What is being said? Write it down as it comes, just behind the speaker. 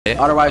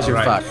Otherwise, you're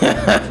fucked.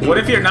 What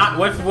if you're not?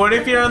 What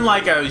if you're in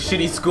like a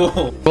shitty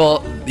school?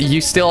 Well,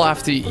 you still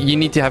have to. You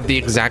need to have the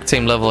exact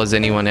same level as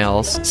anyone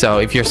else. So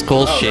if your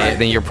school's shit,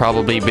 then you're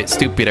probably a bit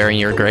stupider and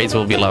your grades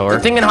will be lower. The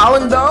thing in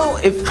Holland, though,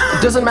 if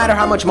it doesn't matter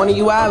how much money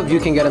you have, you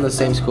can get in the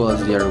same school as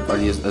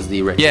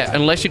the rich. Yeah,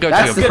 unless you go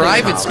to a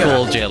private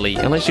school, Jelly.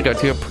 Unless you go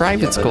to a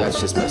private school.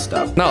 That's just messed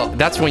up. No,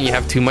 that's when you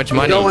have too much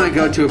money. You don't want to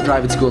go to a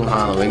private school in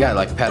Holland. We got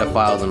like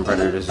pedophiles and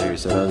predators here,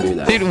 so don't do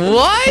that. Dude,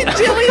 what,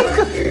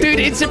 Jelly? Dude,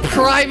 it's a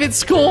private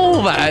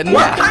school, man.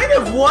 What kind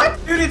of what?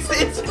 Dude,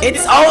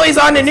 it's always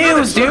on the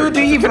news, dude.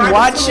 Do you even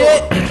watch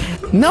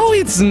it? No,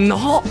 it's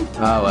not.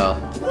 Oh well.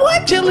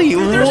 What, Jelly?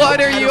 What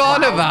are you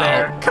on about?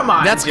 There. Come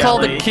on, that's Jelly.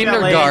 called a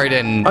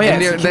kindergarten. Oh yeah,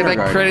 and they're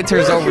like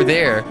predators over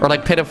there, or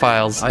like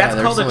pedophiles. Oh, yeah,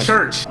 That's called a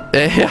church.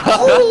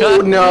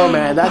 Oh no,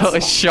 man.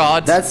 That's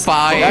shots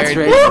fired. That's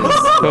racist.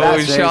 Oh,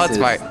 That's shots racist.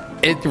 fired.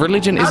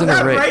 Religion isn't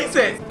a race.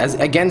 As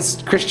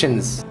against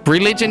Christians.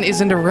 Religion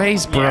isn't a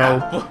race, bro.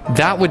 Yeah.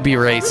 That would be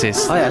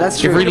racist. Oh yeah, that's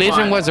true. If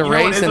religion was a You know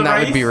what race, is then a that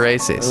would race?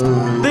 be racist.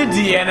 The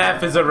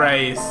DNF is a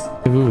race.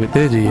 Ooh, the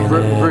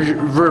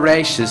DNF.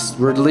 Voracious.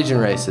 Religion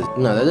racist.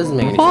 No, that doesn't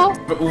make any sense.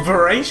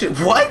 Voracious.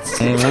 What?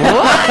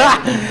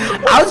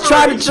 I was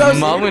trying to show.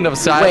 Moment of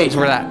silence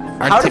for that.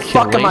 How the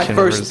fuck am I articulation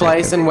first for a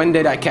place, second. and when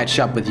did I catch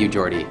up with you,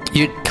 Jordy?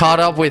 You caught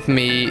up with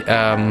me.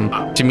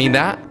 Do you mean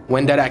that?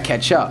 When did I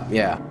catch up?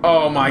 Yeah.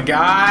 Oh my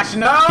gosh,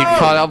 no! You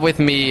caught up with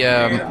me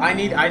Dude,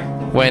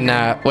 when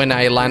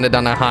I landed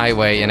on a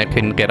highway and I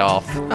couldn't get off.